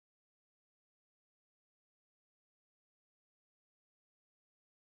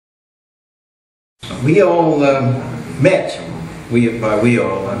We all met. By we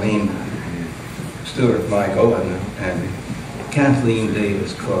all, I mean Stuart, Michael, and Kathleen,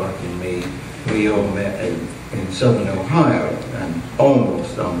 Davis, Clark, and me. We all met in southern Ohio, and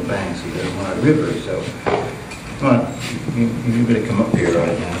almost on the banks of the Ohio River. So, come on, you better come up here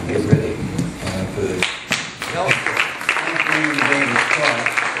right now. Get ready for this. Kathleen and Davis, Clark.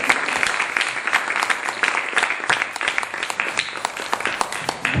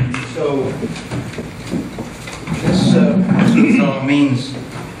 So, this song means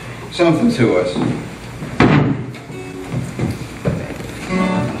something to us.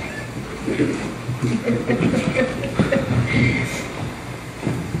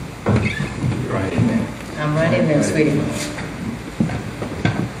 Right in there. I'm right in there, sweetie.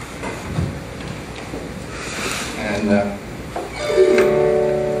 And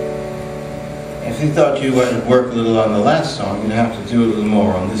if you thought you would work a little on the last song, you'd have to do a little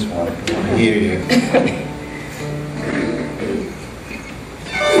more on this one. I hear you.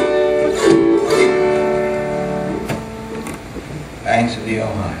 Banks of the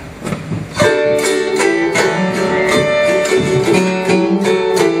Ohio.